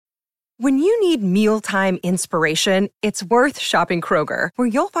When you need mealtime inspiration, it's worth shopping Kroger, where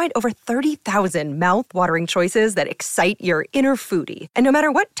you'll find over 30,000 mouth-watering choices that excite your inner foodie. And no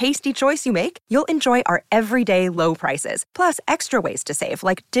matter what tasty choice you make, you'll enjoy our everyday low prices, plus extra ways to save,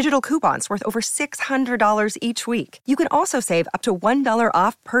 like digital coupons worth over $600 each week. You can also save up to $1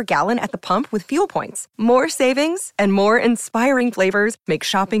 off per gallon at the pump with fuel points. More savings and more inspiring flavors make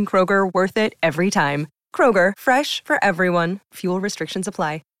shopping Kroger worth it every time. Kroger, fresh for everyone. Fuel restrictions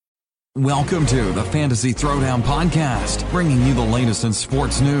apply. Welcome to the Fantasy Throwdown Podcast, bringing you the latest in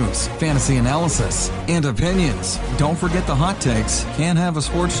sports news, fantasy analysis, and opinions. Don't forget the hot takes. Can't have a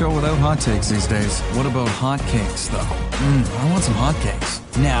sports show without hot takes these days. What about hot cakes, though? I want some hot cakes.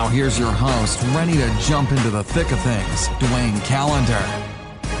 Now, here's your host, ready to jump into the thick of things, Dwayne Callender.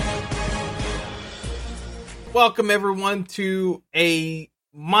 Welcome, everyone, to a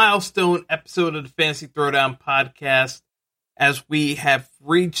milestone episode of the Fantasy Throwdown Podcast. As we have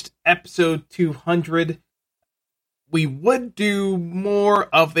reached episode 200, we would do more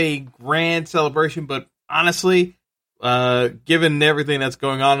of a grand celebration, but honestly, given everything that's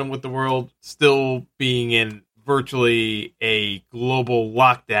going on with the world still being in virtually a global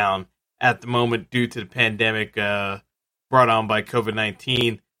lockdown at the moment due to the pandemic brought on by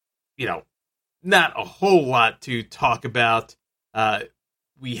COVID-19, not a whole lot to talk about.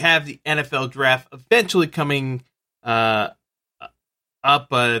 We have the NFL draft eventually coming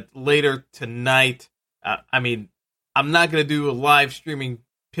up later tonight. I'm not going to do a live streaming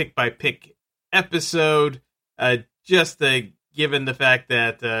pick-by-pick episode, just given the fact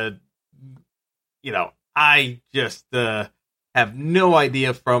that, I just have no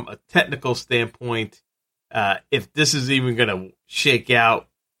idea from a technical standpoint if this is even going to shake out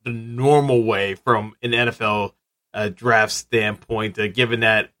the normal way from an NFL draft standpoint, given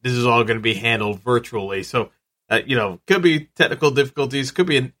that this is all going to be handled virtually. So, could be technical difficulties, could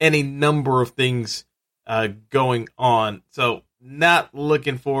be any number of things going on. So, not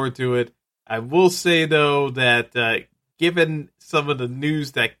looking forward to it. I will say, though, that given some of the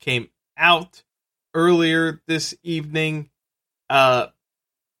news that came out earlier this evening, I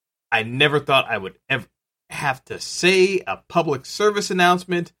never thought I would ever have to say a public service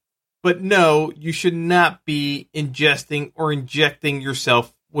announcement. But no, you should not be ingesting or injecting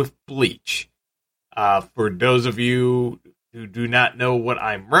yourself with bleach. For those of you who do not know what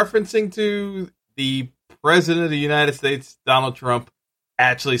I'm referencing to, the President of the United States, Donald Trump,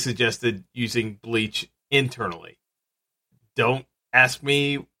 actually suggested using bleach internally. Don't ask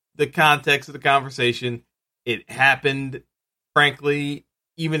me the context of the conversation. It happened, frankly,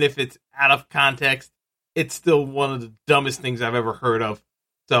 even if it's out of context, it's still one of the dumbest things I've ever heard of.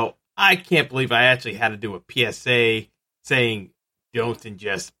 So I can't believe I actually had to do a PSA saying don't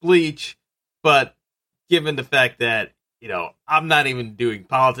ingest bleach, but given the fact that, I'm not even doing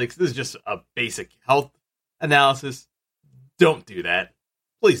politics, this is just a basic health analysis, don't do that.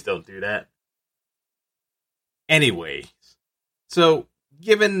 Please don't do that. Anyway, so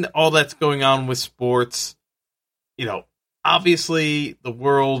given all that's going on with sports, obviously the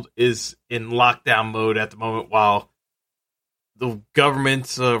world is in lockdown mode at the moment while the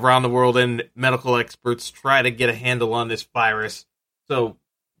governments around the world and medical experts try to get a handle on this virus. So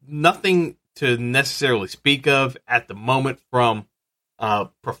nothing to necessarily speak of at the moment from a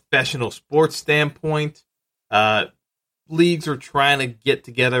professional sports standpoint. Leagues are trying to get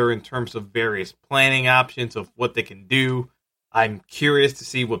together in terms of various planning options of what they can do. I'm curious to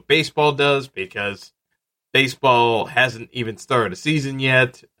see what baseball does because baseball hasn't even started a season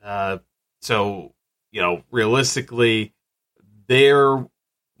yet. So, realistically, they're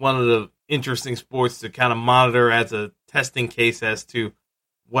one of the interesting sports to kind of monitor as a testing case as to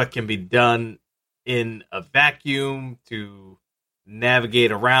what can be done in a vacuum to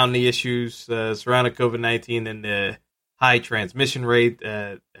navigate around the issues surrounding COVID-19 and the high transmission rate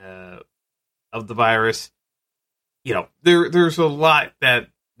of the virus. There's a lot that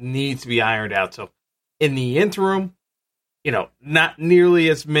needs to be ironed out. So in the interim, not nearly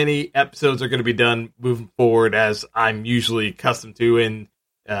as many episodes are going to be done moving forward as I'm usually accustomed to, and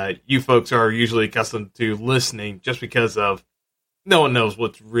you folks are usually accustomed to listening, just because of no one knows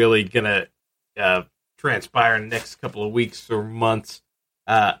what's really going to transpire in the next couple of weeks or months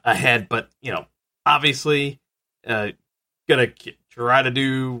ahead. But, obviously, going to try to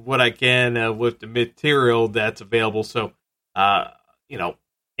do what I can with the material that's available. So, in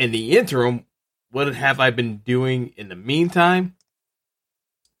the interim, what have I been doing in the meantime?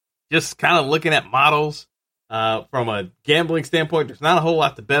 Just kind of looking at models. From a gambling standpoint, there's not a whole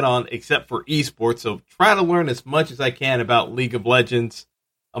lot to bet on except for esports. So try to learn as much as I can about League of Legends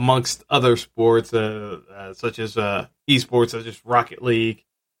amongst other sports, such as esports, such as Rocket League,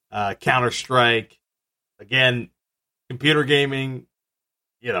 Counter-Strike. Again, computer gaming,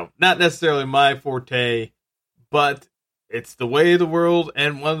 not necessarily my forte, but it's the way of the world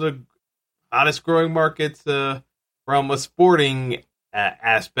and one of the hottest growing markets from a sporting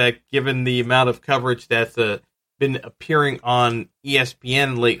aspect, given the amount of coverage that's been appearing on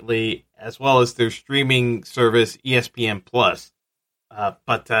ESPN lately, as well as their streaming service, ESPN Plus.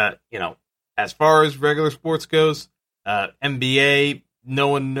 But as far as regular sports goes, NBA, no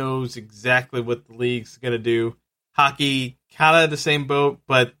one knows exactly what the league's going to do. Hockey, kind of the same boat,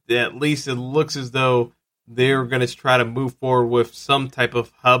 but at least it looks as though they're going to try to move forward with some type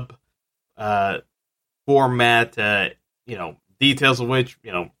of hub format, details of which,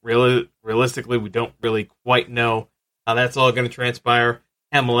 realistically, we don't really quite know how that's all going to transpire.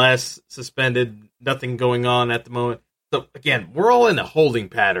 MLS suspended, nothing going on at the moment. So, again, we're all in a holding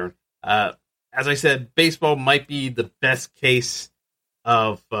pattern. As I said, baseball might be the best case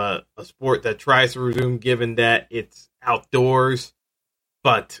of a sport that tries to resume, given that it's outdoors.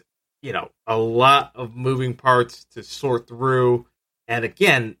 But, a lot of moving parts to sort through. And,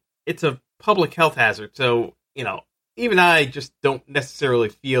 again, it's a public health hazard. So, even I just don't necessarily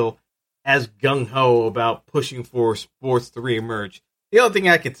feel as gung-ho about pushing for sports to reemerge. The only thing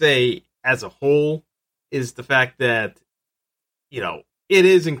I could say as a whole is the fact that, it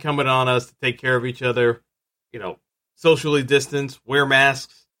is incumbent on us to take care of each other, socially distance, wear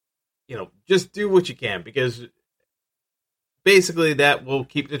masks, just do what you can, because basically that will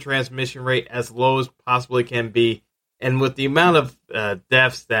keep the transmission rate as low as possibly can be. And with the amount of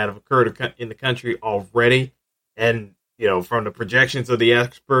deaths that have occurred in the country already, and, from the projections of the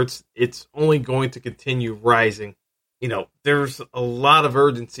experts, it's only going to continue rising. There's a lot of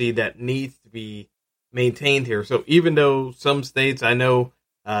urgency that needs to be maintained here. So even though some states, I know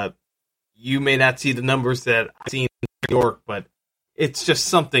you may not see the numbers that I've seen in New York, but it's just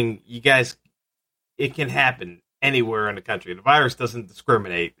something, you guys, it can happen anywhere in the country. The virus doesn't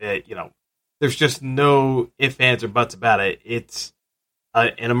discriminate. There's just no ifs, ands, or buts about it. It's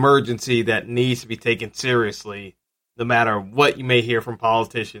an emergency that needs to be taken seriously, no matter what you may hear from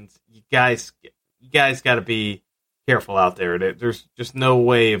politicians. You guys got to be careful out there. There's just no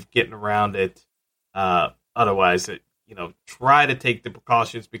way of getting around it. Otherwise, try to take the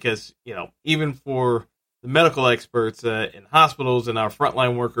precautions, because, even for the medical experts in hospitals and our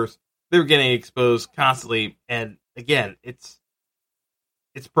frontline workers, they're getting exposed constantly. And again, it's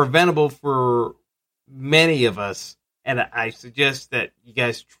preventable for many of us. And I suggest that you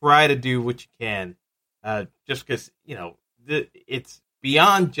guys try to do what you can, just because, it's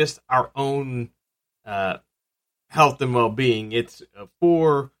beyond just our own health and well-being. It's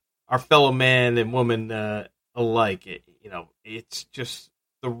for our fellow man and woman alike. It's just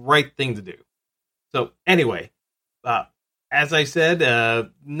the right thing to do. So anyway, as I said,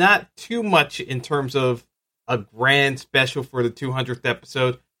 not too much in terms of a grand special for the 200th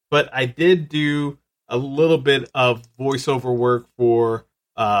episode, but I did do a little bit of voiceover work for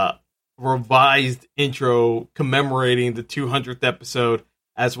revised intro commemorating the 200th episode,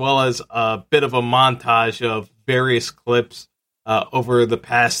 as well as a bit of a montage of various clips over the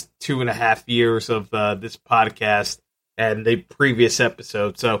past 2.5 years of this podcast and the previous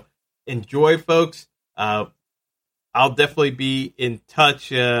episode. So enjoy, folks. I'll definitely be in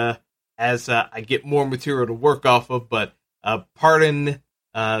touch as I get more material to work off of, but pardon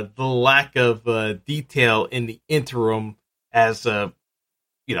the lack of detail in the interim, as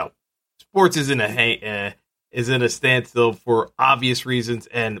sports is in a standstill for obvious reasons,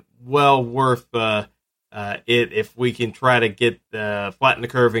 and well worth it if we can try to get flatten the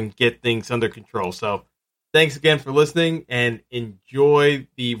curve and get things under control. So thanks again for listening, and enjoy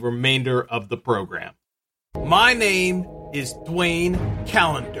the remainder of the program. My name is Dwayne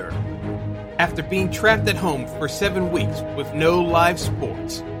Callender. After being trapped at home for 7 weeks with no live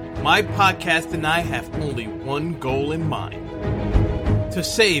sports, my podcast and I have only one goal in mind: to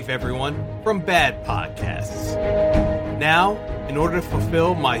save everyone from bad podcasts. Now, in order to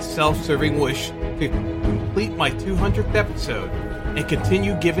fulfill my self-serving wish to complete my 200th episode and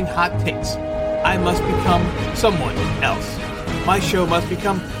continue giving hot takes, I must become someone else. My show must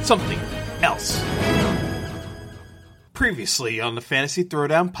become something else. Previously on the Fantasy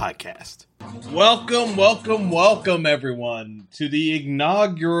Throwdown podcast. Welcome, everyone, to the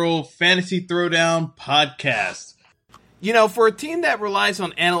inaugural Fantasy Throwdown podcast. For a team that relies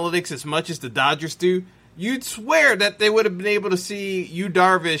on analytics as much as the Dodgers do, you'd swear that they would have been able to see Yu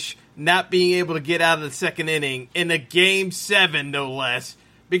Darvish not being able to get out of the second inning in a Game 7, no less,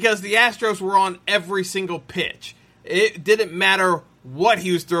 because the Astros were on every single pitch. It didn't matter what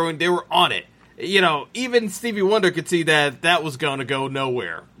he was throwing, they were on it. even Stevie Wonder could see that was going to go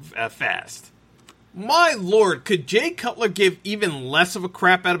nowhere fast. My lord, could Jay Cutler give even less of a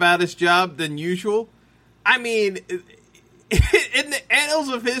crap about his job than usual? I mean, in the annals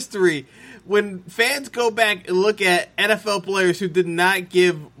of history, when fans go back and look at NFL players who did not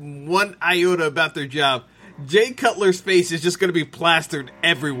give one iota about their job, Jay Cutler's face is just going to be plastered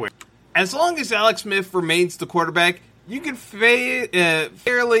everywhere. As long as Alex Smith remains the quarterback, you can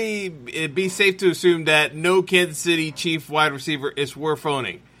fairly be safe to assume that no Kansas City Chief wide receiver is worth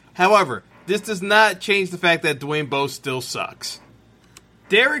owning. However, this does not change the fact that Dwayne Bowe still sucks.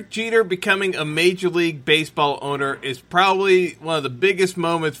 Derek Jeter becoming a Major League Baseball owner is probably one of the biggest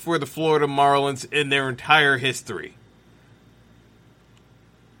moments for the Florida Marlins in their entire history.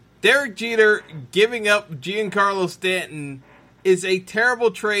 Derek Jeter giving up Giancarlo Stanton is a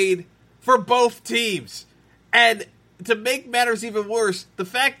terrible trade for both teams. And to make matters even worse, the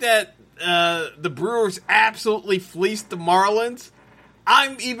fact that the Brewers absolutely fleeced the Marlins,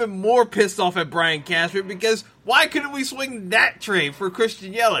 I'm even more pissed off at Brian Cashman because why couldn't we swing that trade for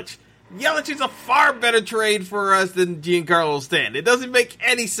Christian Yelich? Yelich is a far better trade for us than Giancarlo Stanton. It doesn't make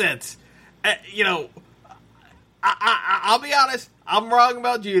any sense. I'll be honest, I'm wrong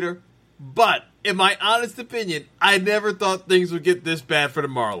about Jeter, but in my honest opinion, I never thought things would get this bad for the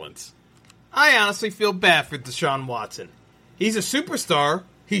Marlins. I honestly feel bad for Deshaun Watson. He's a superstar,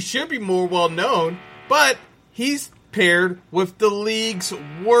 he should be more well known, but he's paired with the league's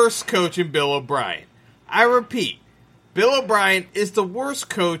worst coach in Bill O'Brien. I repeat, Bill O'Brien is the worst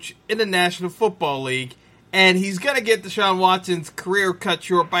coach in the National Football League, and he's going to get Deshaun Watson's career cut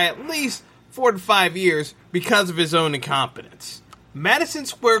short by at least 4 to 5 years because of his own incompetence. Madison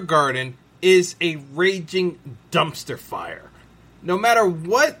Square Garden is a raging dumpster fire. No matter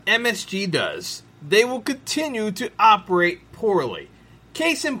what MSG does, they will continue to operate poorly.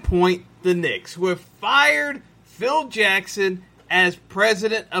 Case in point, the Knicks, who have fired Phil Jackson as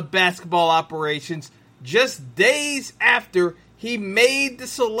president of basketball operations just days after he made the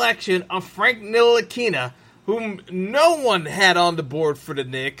selection of Frank Ntilikina, whom no one had on the board for the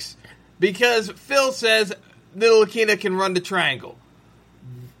Knicks, because Phil says Ntilikina can run the triangle.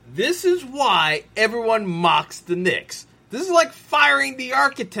 This is why everyone mocks the Knicks. This is like firing the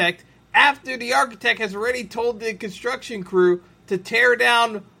architect after the architect has already told the construction crew to tear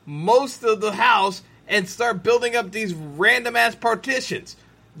down most of the house and start building up these random-ass partitions.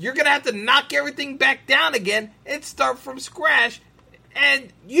 You're going to have to knock everything back down again and start from scratch,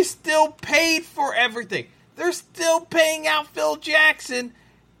 and you still paid for everything. They're still paying out Phil Jackson,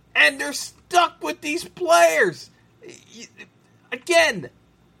 and they're stuck with these players. Again,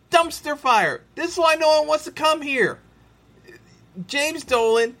 dumpster fire. This is why no one wants to come here. James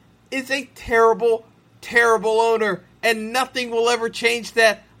Dolan is a terrible, terrible owner, and nothing will ever change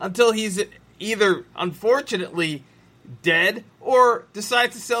that until he's either, unfortunately, dead or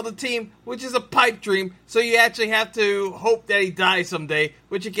decides to sell the team, which is a pipe dream, so you actually have to hope that he dies someday,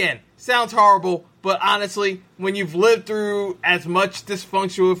 which, again, sounds horrible, but honestly, when you've lived through as much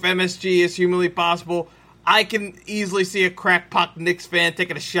dysfunction with MSG as humanly possible, I can easily see a crackpot Knicks fan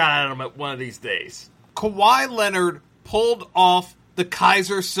taking a shot at him at one of these days. Kawhi Leonard pulled off the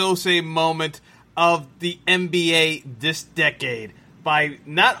Kaiser Sose moment of the NBA this decade by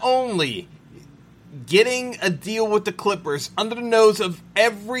not only getting a deal with the Clippers under the nose of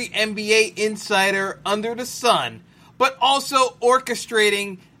every NBA insider under the sun, but also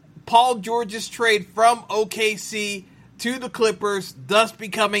orchestrating Paul George's trade from OKC to the Clippers, thus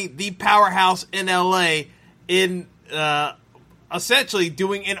becoming the powerhouse in LA in essentially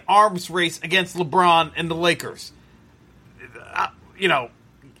doing an arms race against LeBron and the Lakers.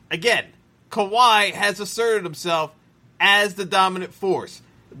 Again, Kawhi has asserted himself as the dominant force.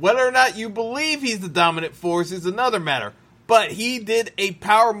 Whether or not you believe he's the dominant force is another matter. But he did a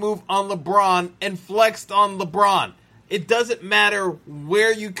power move on LeBron and flexed on LeBron. It doesn't matter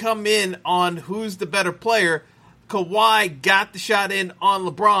where you come in on who's the better player. Kawhi got the shot in on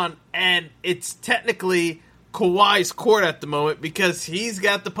LeBron, and it's technically Kawhi's court at the moment because he's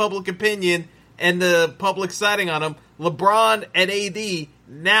got the public opinion and the public siding on him. LeBron and AD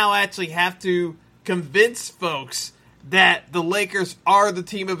now actually have to convince folks that the Lakers are the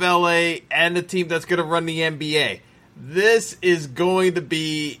team of LA and the team that's going to run the NBA. This is going to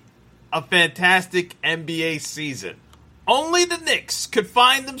be a fantastic NBA season. Only the Knicks could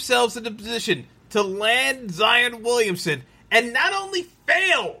find themselves in a position to land Zion Williamson and not only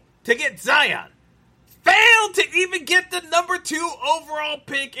fail to get Zion, fail to even get the number 2 overall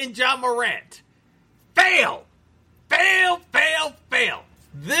pick in Ja Morant. Fail.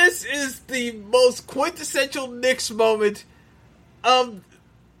 This is the most quintessential Knicks moment of,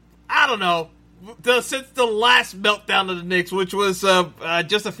 since the last meltdown of the Knicks, which was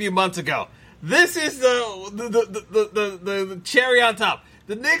just a few months ago. This is the cherry on top.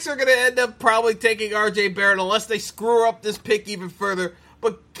 The Knicks are going to end up probably taking R.J. Barrett unless they screw up this pick even further.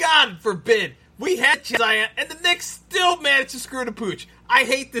 But God forbid, we had Zion, and the Knicks still managed to screw the pooch. I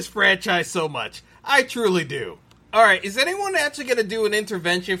hate this franchise so much. I truly do. All right, is anyone actually going to do an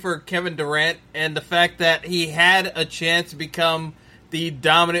intervention for Kevin Durant and the fact that he had a chance to become the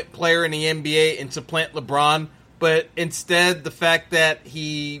dominant player in the NBA and supplant LeBron, but instead the fact that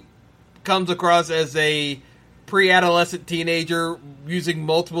he comes across as a pre-adolescent teenager using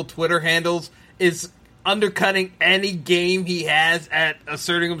multiple Twitter handles is undercutting any game he has at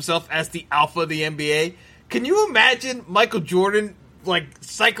asserting himself as the alpha of the NBA? Can you imagine Michael Jordan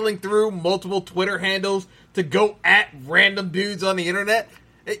cycling through multiple Twitter handles to go at random dudes on the internet?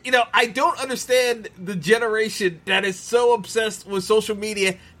 I don't understand the generation that is so obsessed with social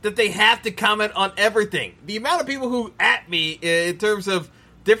media that they have to comment on everything. The amount of people who at me in terms of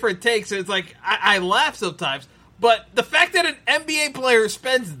different takes, it's like, I laugh sometimes. But the fact that an NBA player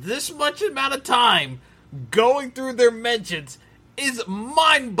spends this much amount of time going through their mentions is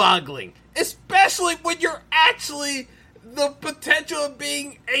mind-boggling. Especially when you're actually the potential of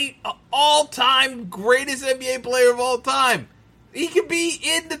being a all-time greatest NBA player of all time. He could be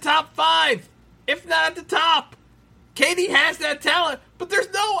in the top 5, if not at the top. KD has that talent, but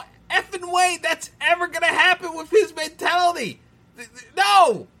there's no effing way that's ever going to happen with his mentality.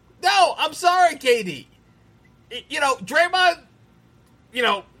 No, I'm sorry, KD. Draymond,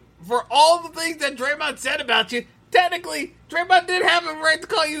 for all the things that Draymond said about you, technically, Draymond did have a right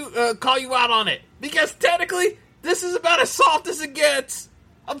to call you out on it. Because technically, this is about as soft as it gets.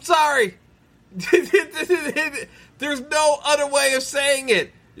 I'm sorry. There's no other way of saying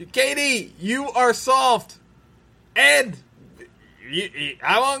it. KD, you are soft. And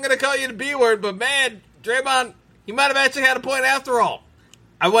I wasn't going to call you the B word, but man, Draymond, he might have actually had a point after all.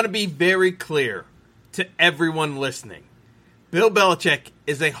 I want to be very clear to everyone listening. Bill Belichick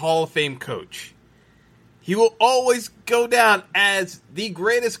is a Hall of Fame coach. He will always go down as the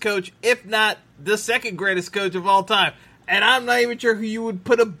greatest coach, if not the second greatest coach of all time. And I'm not even sure who you would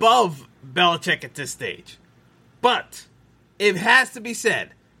put above Belichick at this stage. But it has to be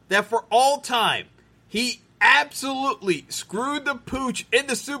said that for all time, he absolutely screwed the pooch in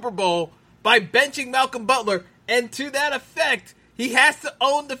the Super Bowl by benching Malcolm Butler. And to that effect, he has to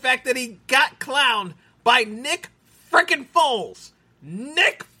own the fact that he got clowned by Nick frickin' Foles.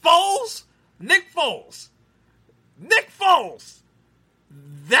 Nick Foles?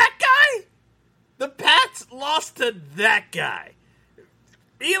 That guy? The Pats lost to that guy.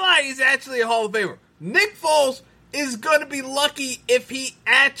 Eli is actually a Hall of Famer. Nick Foles is going to be lucky if he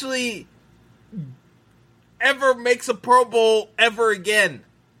actually ever makes a Pro Bowl ever again.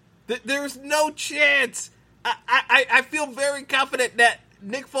 There's no chance. I feel very confident that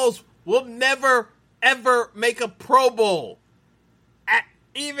Nick Foles will never, ever make a Pro Bowl.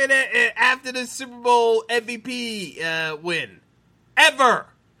 Even after the Super Bowl MVP win. Ever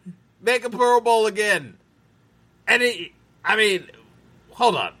make a Pro Bowl again. And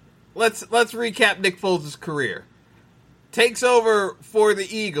hold on. Let's recap Nick Foles' career. Takes over for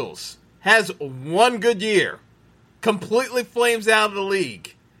the Eagles. Has one good year. Completely flames out of the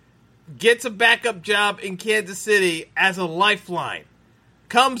league. Gets a backup job in Kansas City as a lifeline.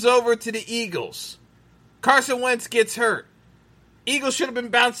 Comes over to the Eagles. Carson Wentz gets hurt. Eagles should have been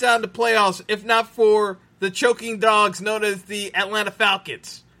bounced out in the playoffs if not for the choking dogs known as the Atlanta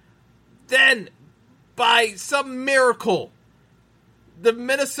Falcons. Then, by some miracle, the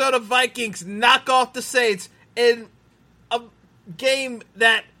Minnesota Vikings knock off the Saints in a game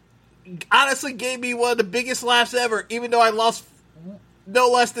that honestly gave me one of the biggest laughs ever, even though I lost no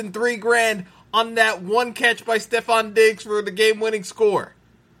less than $3,000 on that one catch by Stephon Diggs for the game-winning score.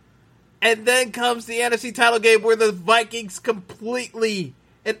 And then comes the NFC title game where the Vikings completely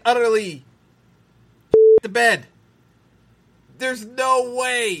and utterly the bed. There's no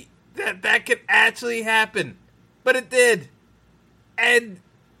way that could actually happen. But it did. And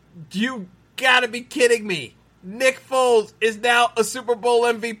you gotta be kidding me. Nick Foles is now a Super Bowl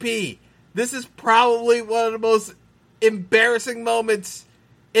MVP. This is probably one of the most embarrassing moments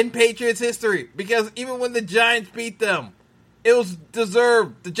in Patriots history. Because even when the Giants beat them, it was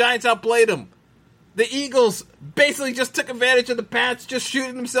deserved. The Giants outplayed them. The Eagles basically just took advantage of the Pats just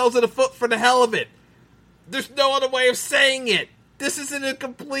shooting themselves in the foot for the hell of it. There's no other way of saying it. This is a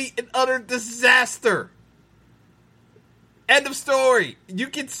complete and utter disaster. End of story. You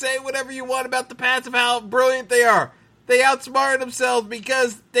can say whatever you want about the Pats of how brilliant they are. They outsmarted themselves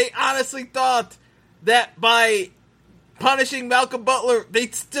because they honestly thought that by punishing Malcolm Butler,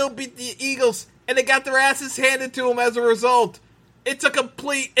 they'd still beat the Eagles. and they got their asses handed to them as a result. It's a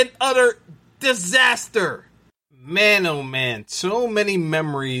complete and utter disaster. Man, oh man, so many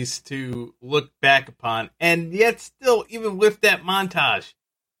memories to look back upon, and yet still, even with that montage,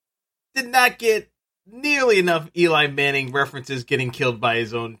 did not get nearly enough Eli Manning references getting killed by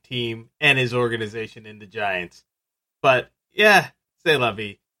his own team and his organization in the Giants. But, yeah, c'est la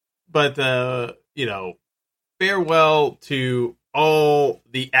vie. But, farewell to all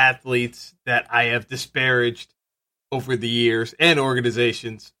the athletes that I have disparaged over the years and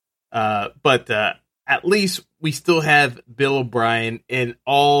organizations. But at least we still have Bill O'Brien in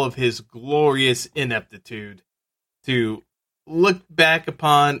all of his glorious ineptitude to look back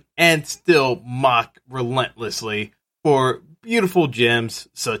upon and still mock relentlessly for beautiful gems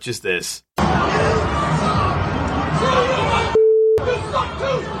such as this.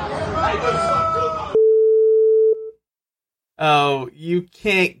 Oh, you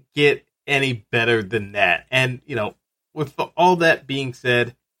can't get any better than that. And, with all that being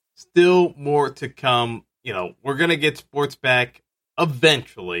said, still more to come. We're going to get sports back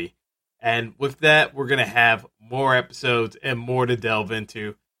eventually. And with that, we're going to have more episodes and more to delve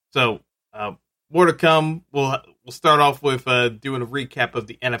into. So, more to come. We'll start off with doing a recap of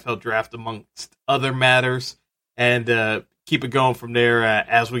the NFL draft amongst other matters. And keep it going from there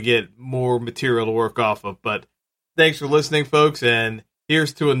as we get more material to work off of. But thanks for listening, folks. And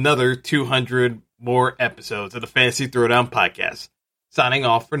here's to another 200 more episodes of the Fantasy Throwdown Podcast. Signing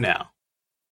off for now.